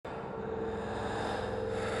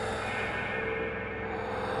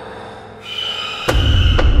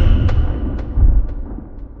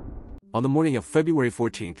On the morning of February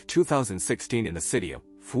 14, 2016 in the city of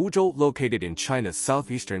Fuzhou, located in China's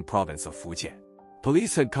southeastern province of Fujian,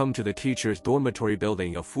 police had come to the teacher's dormitory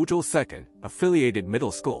building of Fuzhou 2nd Affiliated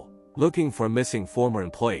Middle School, looking for a missing former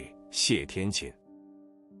employee, Xie Tianqin.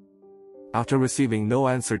 After receiving no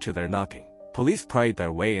answer to their knocking, police pried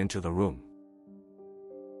their way into the room.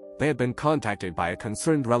 They had been contacted by a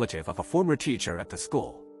concerned relative of a former teacher at the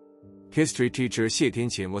school. History teacher Xie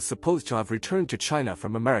Tianqin was supposed to have returned to China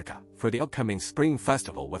from America for the upcoming Spring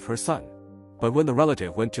Festival with her son. But when the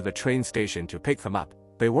relative went to the train station to pick them up,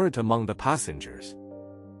 they weren't among the passengers.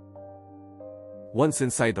 Once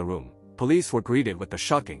inside the room, police were greeted with the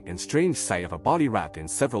shocking and strange sight of a body wrapped in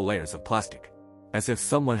several layers of plastic, as if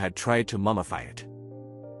someone had tried to mummify it.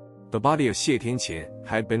 The body of Xie Tianqin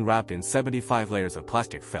had been wrapped in 75 layers of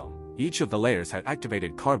plastic film. Each of the layers had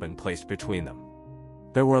activated carbon placed between them.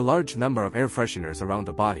 There were a large number of air fresheners around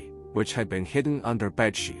the body, which had been hidden under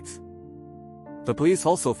bed sheets. The police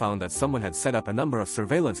also found that someone had set up a number of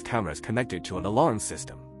surveillance cameras connected to an alarm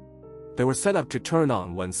system. They were set up to turn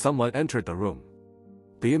on when someone entered the room.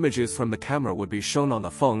 The images from the camera would be shown on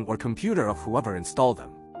the phone or computer of whoever installed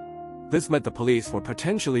them. This meant the police were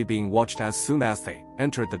potentially being watched as soon as they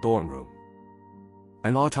entered the dorm room.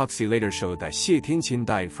 An autopsy later showed that Xie Tianqin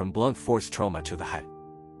died from blunt force trauma to the head.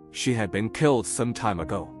 She had been killed some time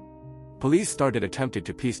ago. Police started attempting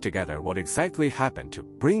to piece together what exactly happened to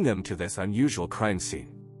bring them to this unusual crime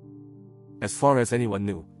scene. As far as anyone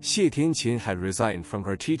knew, Xie Tianqin had resigned from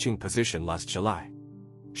her teaching position last July.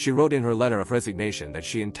 She wrote in her letter of resignation that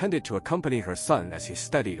she intended to accompany her son as he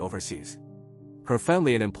studied overseas. Her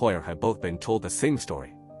family and employer had both been told the same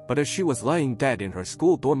story, but as she was lying dead in her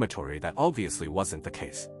school dormitory, that obviously wasn't the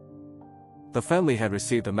case. The family had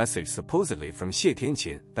received a message supposedly from Xie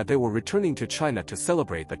Tianqin that they were returning to China to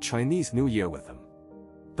celebrate the Chinese New Year with them.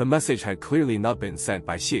 The message had clearly not been sent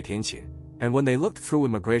by Xie Tianqin, and when they looked through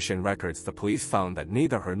immigration records, the police found that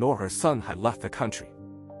neither her nor her son had left the country.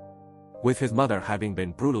 With his mother having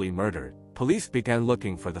been brutally murdered, police began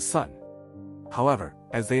looking for the son. However,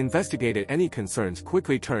 as they investigated, any concerns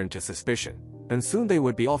quickly turned to suspicion, and soon they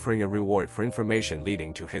would be offering a reward for information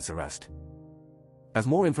leading to his arrest. As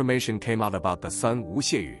more information came out about the son Wu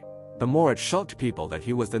Xieyu, the more it shocked people that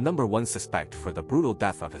he was the #1 suspect for the brutal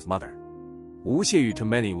death of his mother. Wu Xieyu to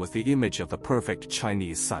many was the image of the perfect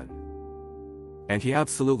Chinese son. And he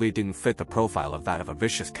absolutely didn't fit the profile of that of a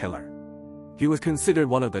vicious killer. He was considered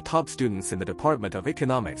one of the top students in the Department of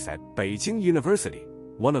Economics at Beijing University,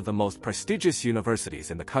 one of the most prestigious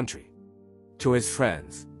universities in the country. To his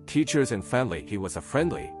friends, teachers and family, he was a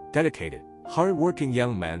friendly, dedicated, hard-working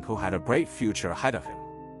young man who had a bright future ahead of him.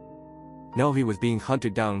 Now he was being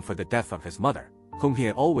hunted down for the death of his mother, whom he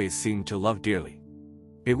had always seemed to love dearly.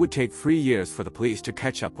 It would take 3 years for the police to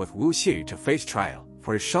catch up with Wu Xieyu to face trial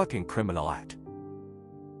for his shocking criminal act.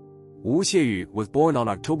 Wu Xieyu was born on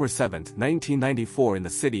October 7, 1994 in the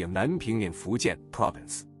city of Nanping in Fujian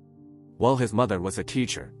province. While his mother was a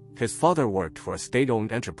teacher, his father worked for a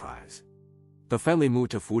state-owned enterprise. The family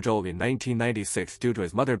moved to Fuzhou in 1996 due to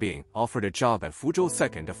his mother being offered a job at Fuzhou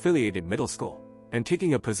 2nd Affiliated Middle School and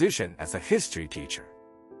taking a position as a history teacher.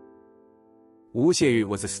 Wu Xieyu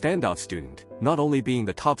was a standout student, not only being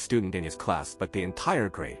the top student in his class but the entire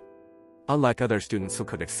grade. Unlike other students who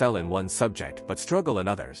could excel in one subject but struggle in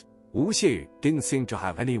others, Wu Xieyu didn't seem to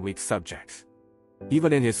have any weak subjects.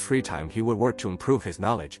 Even in his free time, he would work to improve his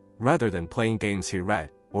knowledge, rather than playing games. He read,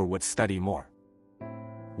 or would study more.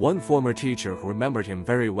 One former teacher who remembered him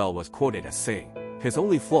very well was quoted as saying, "His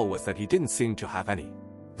only flaw was that he didn't seem to have any."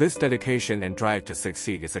 This dedication and drive to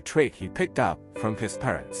succeed is a trait he picked up from his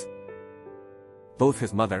parents. Both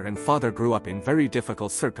his mother and father grew up in very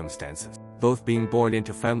difficult circumstances, both being born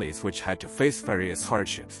into families which had to face various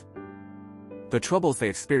hardships. The troubles they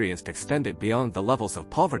experienced extended beyond the levels of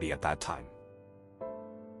poverty at that time.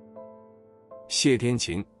 Xie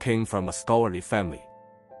Tianqin came from a scholarly family.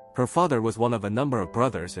 Her father was one of a number of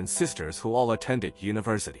brothers and sisters who all attended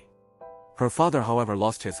university. Her father, however,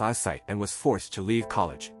 lost his eyesight and was forced to leave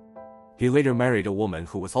college. He later married a woman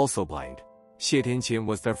who was also blind. Xie Tianqin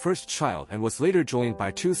was their first child and was later joined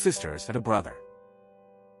by 2 sisters and a brother.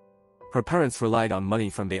 Her parents relied on money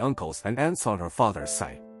from the uncles and aunts on her father's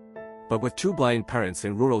side. But with 2 blind parents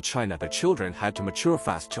in rural China, the children had to mature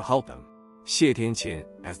fast to help them. Xie Tianqin,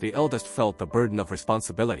 as the eldest, felt the burden of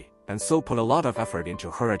responsibility, and so put a lot of effort into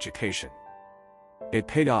her education. It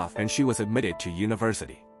paid off and she was admitted to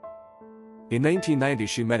university. In 1990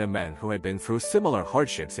 she met a man who had been through similar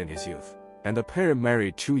hardships in his youth, and the pair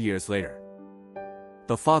married 2 years later.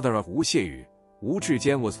 The father of Wu Xieyu, Wu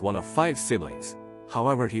Zhijian, was one of 5 siblings,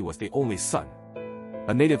 however he was the only son.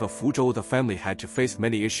 A native of Fuzhou, the family had to face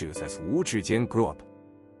many issues as Wu Xieyu grew up.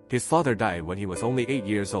 His father died when he was only 8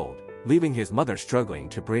 years old, leaving his mother struggling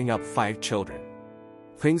to bring up 5 children.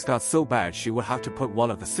 Things got so bad she would have to put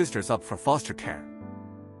one of the sisters up for foster care.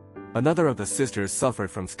 Another of the sisters suffered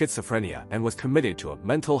from schizophrenia and was committed to a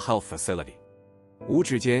mental health facility. Wu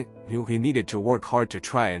Xieyu knew he needed to work hard to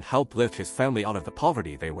try and help lift his family out of the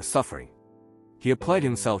poverty they were suffering. He applied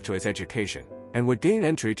himself to his education and would gain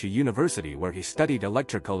entry to university where he studied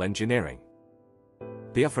electrical engineering.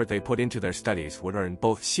 The effort they put into their studies would earn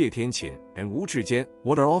both Xie Tianqin and Wu Zhijian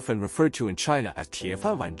what are often referred to in China as 铁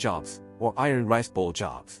饭碗 jobs or iron rice bowl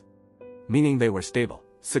jobs, meaning they were stable,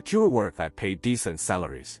 secure work that paid decent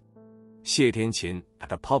salaries. Xie Tianqin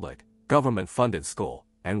at a public, government-funded school,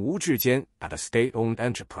 and Wu Zhijian at a state-owned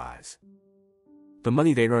enterprise. The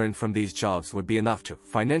money they earned from these jobs would be enough to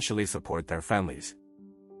financially support their families.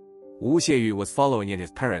 Wu Xieyu was following in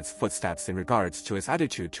his parents' footsteps in regards to his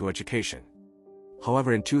attitude to education.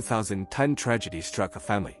 However, in 2010, tragedy struck the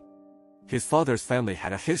family. His father's family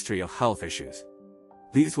had a history of health issues.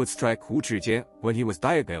 These would strike Wu Zhijian when he was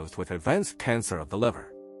diagnosed with advanced cancer of the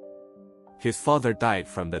liver. His father died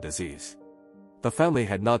from the disease. The family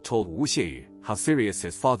had not told Wu Xieyu how serious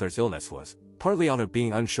his father's illness was, partly out of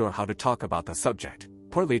being unsure how to talk about the subject,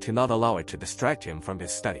 partly to not allow it to distract him from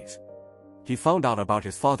his studies. He found out about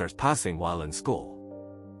his father's passing while in school.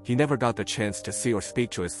 He never got the chance to see or speak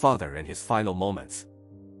to his father in his final moments.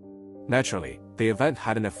 Naturally, the event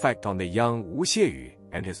had an effect on the young Wu Xieyu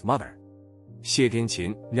and his mother. Xie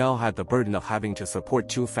Tianqin now had the burden of having to support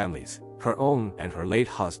 2 families, her own and her late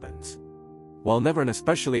husband's. While never an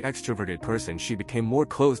especially extroverted person, she became more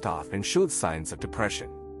closed off and showed signs of depression.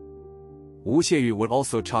 Wu Xieyu would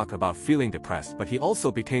also talk about feeling depressed, but he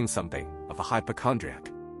also became something of a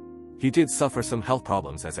hypochondriac. He did suffer some health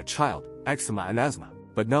problems as a child, eczema and asthma,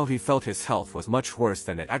 but now he felt his health was much worse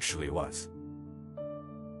than it actually was.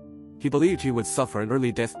 He believed he would suffer an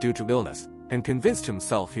early death due to illness, and convinced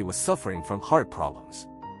himself he was suffering from heart problems.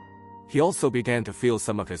 He also began to feel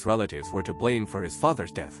some of his relatives were to blame for his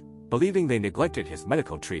father's death, believing they neglected his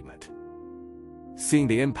medical treatment. Seeing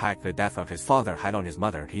the impact the death of his father had on his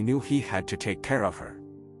mother, he knew he had to take care of her.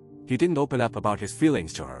 He didn't open up about his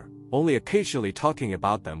feelings to her, only occasionally talking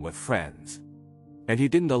about them with friends. And he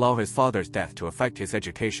didn't allow his father's death to affect his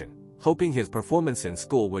education, hoping his performance in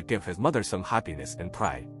school would give his mother some happiness and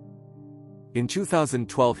pride. In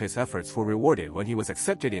 2012, his efforts were rewarded when he was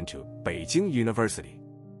accepted into Beijing University.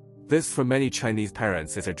 This for many Chinese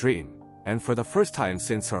parents is a dream, and for the first time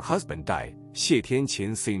since her husband died, Xie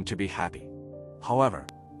Tianqin seemed to be happy. However,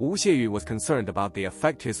 Wu Xieyu was concerned about the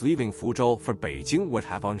effect his leaving Fuzhou for Beijing would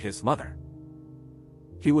have on his mother.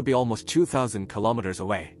 He would be almost 2,000 kilometers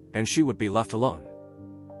away, and she would be left alone.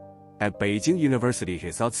 At Beijing University,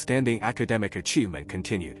 his outstanding academic achievement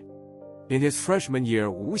continued. In his freshman year,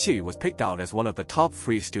 Wu Xieyu was picked out as one of the top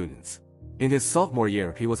 3 students. In his sophomore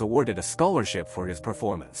year, he was awarded a scholarship for his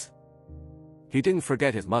performance. He didn't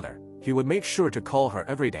forget his mother. He would make sure to call her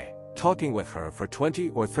every day, talking with her for 20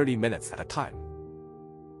 or 30 minutes at a time.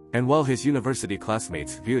 And while his university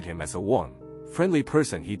classmates viewed him as a warm, friendly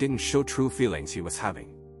person, he didn't show true feelings he was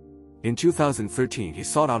having. In 2013, he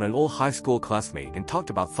sought out an old high school classmate and talked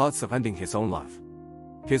about thoughts of ending his own life.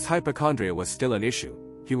 His hypochondria was still an issue.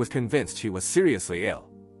 He was convinced he was seriously ill,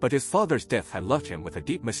 but his father's death had left him with a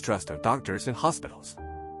deep mistrust of doctors and hospitals.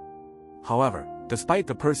 However, despite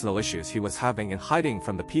the personal issues he was having and hiding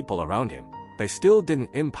from the people around him, they still didn't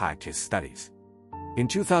impact his studies. In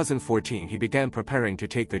 2014, he began preparing to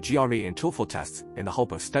take the GRE and TOEFL tests in the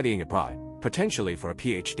hope of studying abroad, potentially for a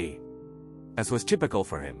PhD. As was typical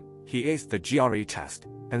for him, he aced the GRE test,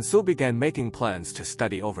 and so began making plans to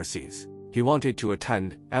study overseas. He wanted to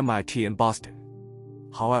attend MIT in Boston.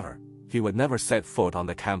 However, he would never set foot on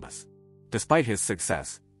the campus. Despite his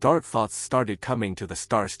success, dark thoughts started coming to the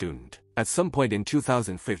star student. At some point in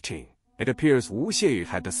 2015, it appears Wu Xieyu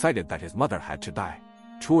had decided that his mother had to die.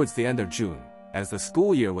 Towards the end of June, as the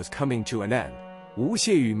school year was coming to an end, Wu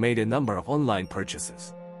Xieyu made a number of online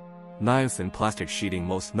purchases. Knives and plastic sheeting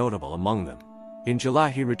most notable among them. In July,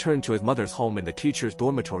 he returned to his mother's home in the teacher's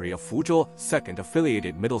dormitory of Fuzhou Second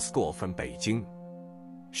Affiliated Middle School from Beijing.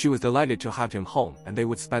 She was delighted to have him home, and they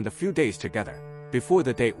would spend a few days together, before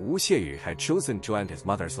the date Wu Xieyu had chosen to end his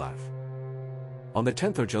mother's life. On the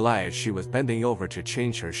 10th of July, as she was bending over to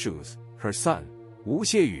change her shoes, her son, Wu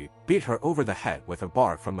Xieyu, beat her over the head with a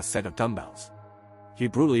bar from a set of dumbbells. He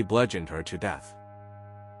brutally bludgeoned her to death.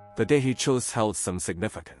 The day he chose held some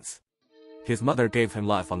significance. His mother gave him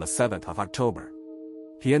life on the 7th of October.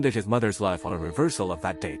 He ended his mother's life on a reversal of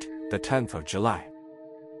that date, the 10th of July.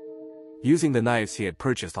 Using the knives he had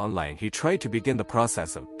purchased online, he tried to begin the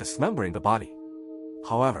process of dismembering the body.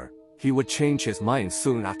 However, he would change his mind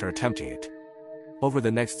soon after attempting it. Over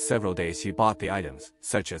the next several days he bought the items,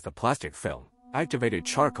 such as the plastic film, activated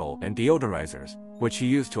charcoal and deodorizers, which he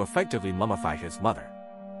used to effectively mummify his mother.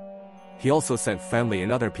 He also sent family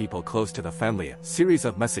and other people close to the family a series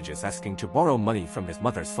of messages asking to borrow money from his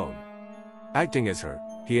mother's phone. Acting as her,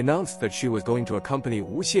 he announced that she was going to accompany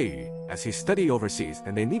Wu Xieyu as he studied overseas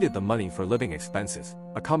and they needed the money for living expenses,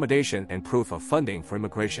 accommodation and proof of funding for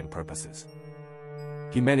immigration purposes.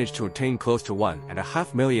 He managed to obtain close to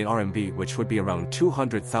 1.5 million RMB, which would be around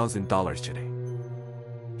 $200,000 today.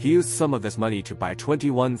 He used some of this money to buy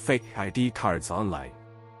 21 fake ID cards online.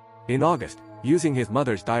 In August, using his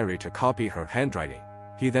mother's diary to copy her handwriting,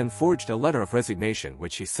 he then forged a letter of resignation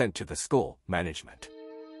which he sent to the school management.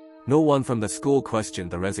 No one from the school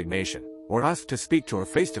questioned the resignation or asked to speak to her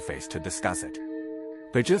face-to-face to discuss it.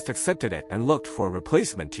 They just accepted it and looked for a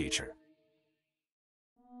replacement teacher.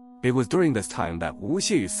 It was during this time that Wu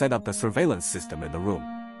Xieyu set up the surveillance system in the room.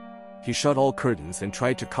 He shut all curtains and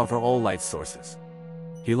tried to cover all light sources.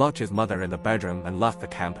 He locked his mother in the bedroom and left the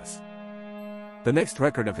campus. The next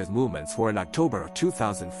record of his movements were in October of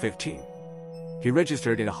 2015. He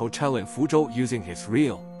registered in a hotel in Fuzhou using his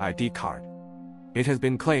real ID card. It has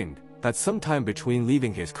been claimed that sometime between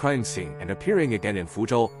leaving his crime scene and appearing again in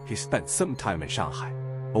Fuzhou, he spent some time in Shanghai.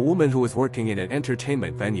 A woman who was working in an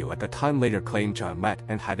entertainment venue at the time later claimed to have met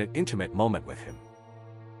and had an intimate moment with him.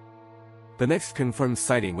 The next confirmed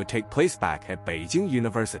sighting would take place back at Beijing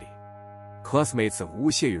University. Classmates of Wu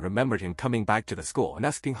Xieyu remembered him coming back to the school and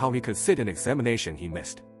asking how he could sit an examination he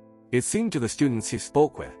missed. It seemed to the students he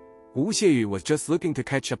spoke with, Wu Xieyu was just looking to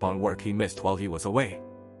catch up on work he missed while he was away.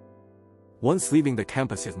 Once leaving the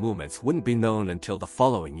campus, his movements wouldn't be known until the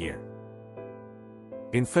following year.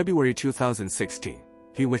 In February 2016,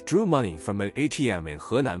 he withdrew money from an ATM in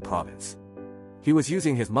Henan province. He was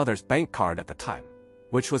using his mother's bank card at the time,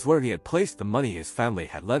 which was where he had placed the money his family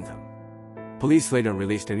had lent him. Police later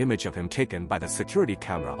released an image of him taken by the security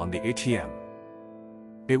camera on the ATM.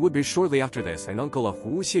 It would be shortly after this an uncle of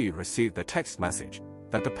Wu Xieyu received the text message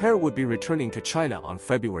that the pair would be returning to China on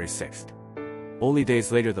February 6th. Only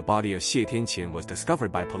days later the body of Xie Tianqin was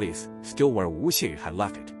discovered by police, still where Wu Xieyu had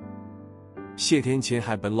left it. Xie Tianqin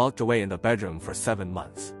had been locked away in the bedroom for 7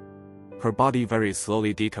 months. Her body very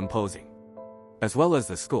slowly decomposing. As well as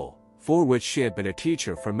the school, for which she had been a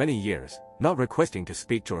teacher for many years, not requesting to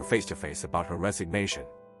speak to her face-to-face about her resignation.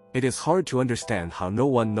 It is hard to understand how no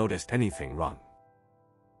one noticed anything wrong.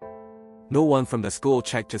 No one from the school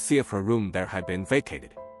checked to see if her room there had been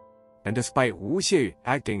vacated. And despite Wu Xieyu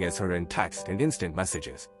acting as her in text and instant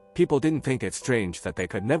messages, people didn't think it strange that they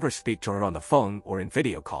could never speak to her on the phone or in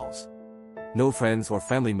video calls. No friends or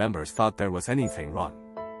family members thought there was anything wrong.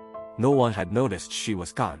 No one had noticed she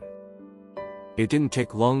was gone. It didn't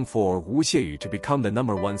take long for Wu Xieyu to become the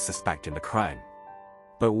 #1 suspect in the crime.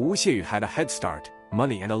 But Wu Xieyu had a head start,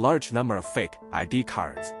 money and a large number of fake ID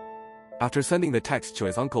cards. After sending the text to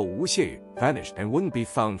his uncle, Wu Xieyu vanished and wouldn't be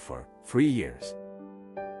found for 3 years.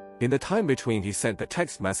 In the time between he sent the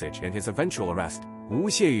text message and his eventual arrest, Wu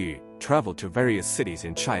Xieyu traveled to various cities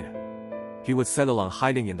in China. He would settle on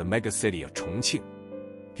hiding in the mega city of Chongqing.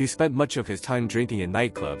 He spent much of his time drinking in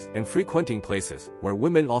nightclubs and frequenting places where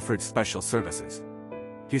women offered special services.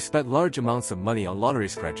 He spent large amounts of money on lottery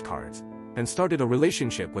scratch cards, and started a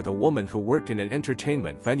relationship with a woman who worked in an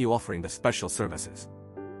entertainment venue offering the special services.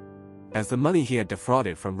 As the money he had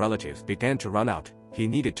defrauded from relatives began to run out, he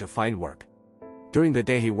needed to find work. During the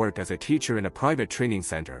day he worked as a teacher in a private training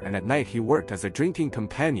center, and at night he worked as a drinking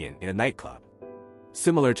companion in a nightclub.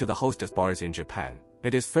 Similar to the hostess bars in Japan,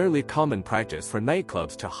 it is fairly common practice for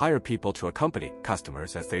nightclubs to hire people to accompany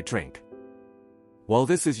customers as they drink. While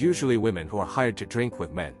this is usually women who are hired to drink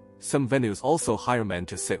with men, some venues also hire men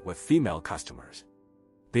to sit with female customers.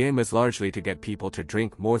 The aim is largely to get people to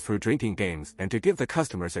drink more through drinking games and to give the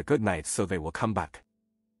customers a good night so they will come back.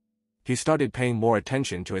 He started paying more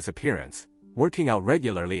attention to his appearance, working out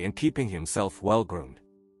regularly and keeping himself well-groomed.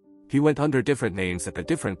 He went under different names at the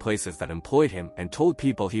different places that employed him and told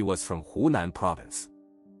people he was from Hunan province.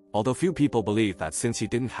 Although few people believed that since he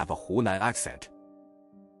didn't have a Hunan accent.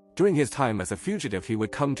 During his time as a fugitive he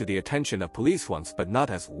would come to the attention of police once, but not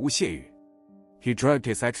as Wu Xieyu. He drugged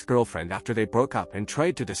his ex-girlfriend after they broke up and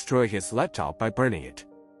tried to destroy his laptop by burning it.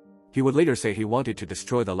 He would later say he wanted to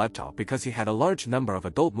destroy the laptop because he had a large number of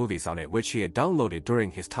adult movies on it which he had downloaded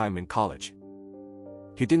during his time in college.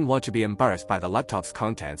 He didn't want to be embarrassed by the laptop's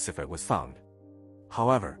contents if it was found.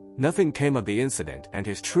 However, nothing came of the incident and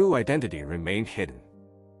his true identity remained hidden.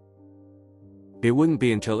 It wouldn't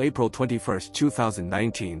be until April 21,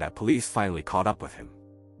 2019 that police finally caught up with him.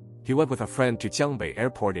 He went with a friend to Jiangbei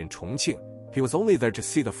Airport in Chongqing. He was only there to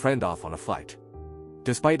see the friend off on a flight.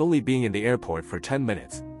 Despite only being in the airport for 10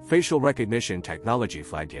 minutes, facial recognition technology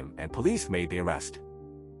flagged him and police made the arrest.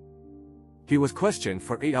 He was questioned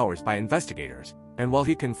for 8 hours by investigators, and while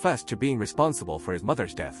he confessed to being responsible for his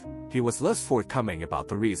mother's death, he was less forthcoming about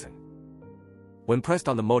the reason. When pressed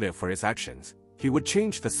on the motive for his actions, he would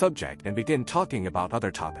change the subject and begin talking about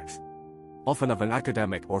other topics, often of an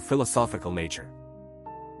academic or philosophical nature.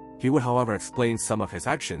 He would, however, explain some of his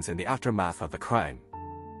actions in the aftermath of the crime.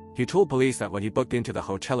 He told police that when he booked into the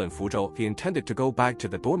hotel in Fuzhou, he intended to go back to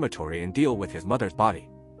the dormitory and deal with his mother's body.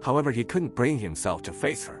 However, he couldn't bring himself to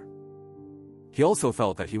face her. He also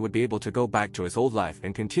felt that he would be able to go back to his old life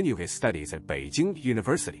and continue his studies at Beijing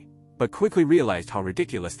University, but quickly realized how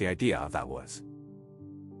ridiculous the idea of that was.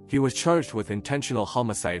 He was charged with intentional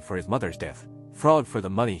homicide for his mother's death, fraud for the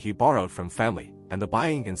money he borrowed from family, and the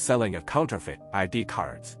buying and selling of counterfeit ID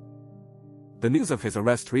cards. The news of his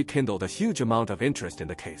arrest rekindled a huge amount of interest in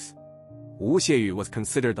the case. Wu Xieyu was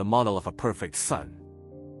considered the model of a perfect son.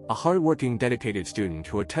 A hard-working, dedicated student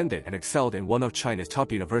who attended and excelled in one of China's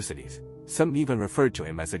top universities. Some even referred to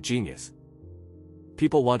him as a genius.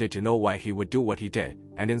 People wanted to know why he would do what he did,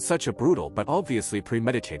 and in such a brutal but obviously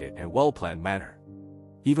premeditated and well-planned manner.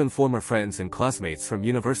 Even former friends and classmates from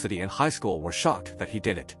university and high school were shocked that he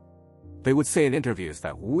did it. They would say in interviews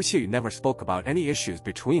that Wu Xieyu never spoke about any issues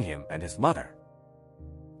between him and his mother.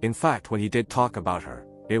 In fact, when he did talk about her,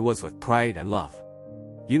 it was with pride and love.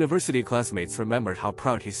 University classmates remembered how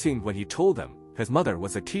proud he seemed when he told them his mother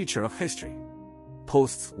was a teacher of history.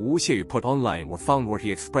 Posts Wu Xieyu put online were found where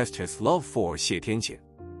he expressed his love for Xie Tianqin.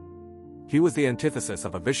 He was the antithesis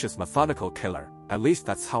of a vicious, methodical killer, at least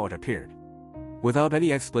that's how it appeared. Without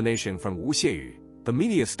any explanation from Wu Xieyu, the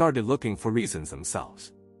media started looking for reasons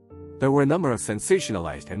themselves. There were a number of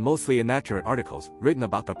sensationalized and mostly inaccurate articles written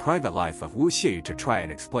about the private life of Wu Xieyu to try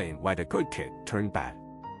and explain why the good kid turned bad.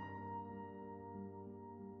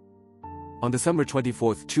 On December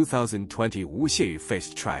 24, 2020, Wu Xieyu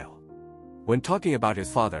faced trial. When talking about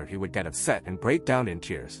his father, he would get upset and break down in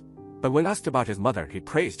tears. But when asked about his mother, he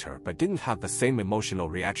praised her but didn't have the same emotional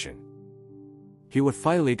reaction. He would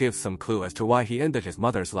finally give some clue as to why he ended his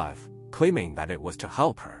mother's life, claiming that it was to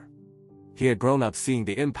help her. He had grown up seeing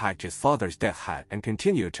the impact his father's death had and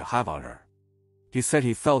continued to have on her. He said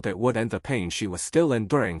he felt it would end the pain she was still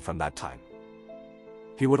enduring from that time.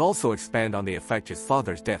 He would also expand on the effect his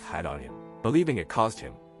father's death had on him, believing it caused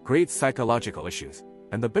him great psychological issues,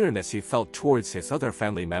 and the bitterness he felt towards his other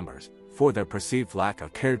family members for their perceived lack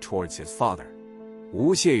of care towards his father.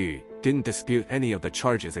 Wu Xieyu didn't dispute any of the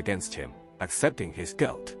charges against him, accepting his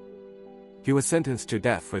guilt. He was sentenced to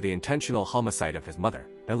death for the intentional homicide of his mother,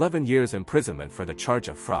 11 years imprisonment for the charge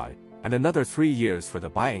of fraud, and another 3 years for the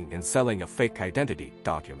buying and selling of fake identity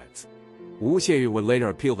documents. Wu Xieyu would later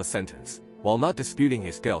appeal the sentence. While not disputing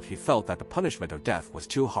his guilt, he felt that the punishment of death was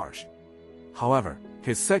too harsh. However,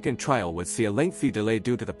 his second trial would see a lengthy delay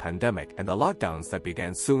due to the pandemic and the lockdowns that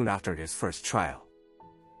began soon after his first trial.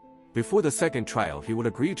 Before the second trial, he would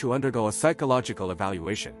agree to undergo a psychological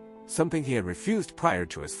evaluation, something he had refused prior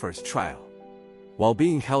to his first trial. While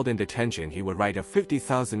being held in detention, he would write a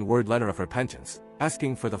 50,000-word letter of repentance,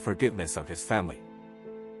 asking for the forgiveness of his family.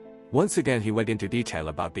 Once again, he went into detail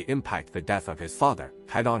about the impact the death of his father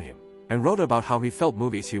had on him, and wrote about how he felt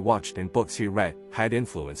movies he watched and books he read had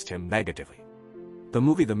influenced him negatively. The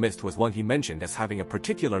movie The Mist was one he mentioned as having a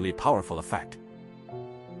particularly powerful effect.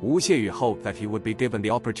 Wu Xieyu hoped that he would be given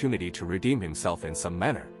the opportunity to redeem himself in some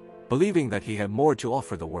manner, believing that he had more to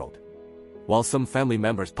offer the world. While some family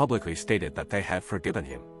members publicly stated that they had forgiven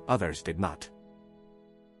him, others did not.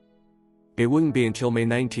 It wouldn't be until May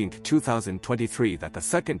 19, 2023 that the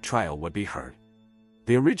second trial would be heard.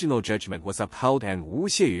 The original judgment was upheld and Wu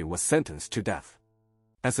Xieyu was sentenced to death.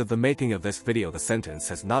 As of the making of this video, the sentence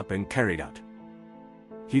has not been carried out.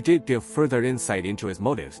 He did give further insight into his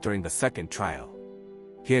motives during the second trial.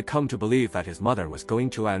 He had come to believe that his mother was going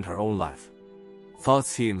to end her own life.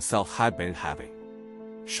 Thoughts he himself had been having.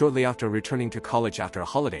 Shortly after returning to college after a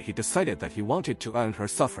holiday, he decided that he wanted to end her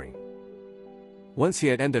suffering. Once he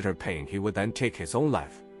had ended her pain, he would then take his own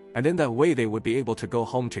life, and in that way they would be able to go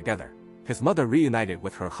home together, his mother reunited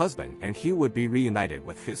with her husband and he would be reunited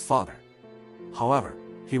with his father. However,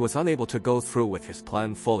 he was unable to go through with his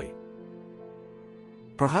plan fully.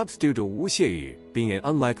 Perhaps due to Wu Xieyu being an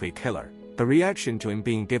unlikely killer, the reaction to him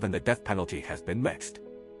being given the death penalty has been mixed.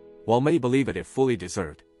 While many believe it is fully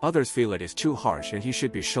deserved, others feel it is too harsh and he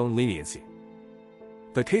should be shown leniency.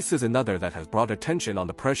 The case is another that has brought attention on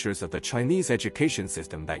the pressures of the Chinese education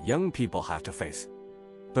system that young people have to face.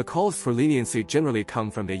 The calls for leniency generally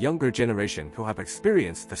come from the younger generation who have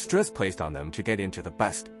experienced the stress placed on them to get into the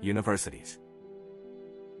best universities.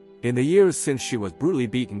 In the years since she was brutally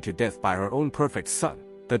beaten to death by her own perfect son,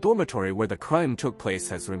 the dormitory where the crime took place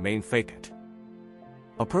has remained vacant.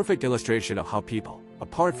 A perfect illustration of how people,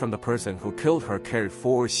 apart from the person who killed her, cared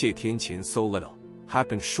for Xie Tianqin so little,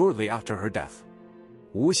 happened shortly after her death.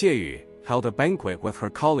 Wu Xieyu held a banquet with her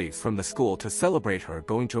colleagues from the school to celebrate her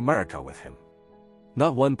going to America with him.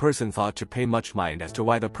 Not one person thought to pay much mind as to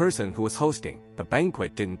why the person who was hosting the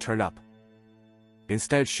banquet didn't turn up.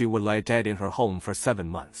 Instead, she would lie dead in her home for 7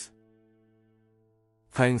 months.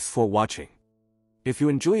 Thanks for watching. If you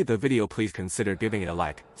enjoyed the video, please consider giving it a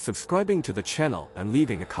like, subscribing to the channel and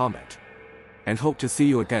leaving a comment. And hope to see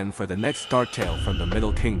you again for the next dark tale from the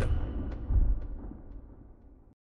Middle Kingdom.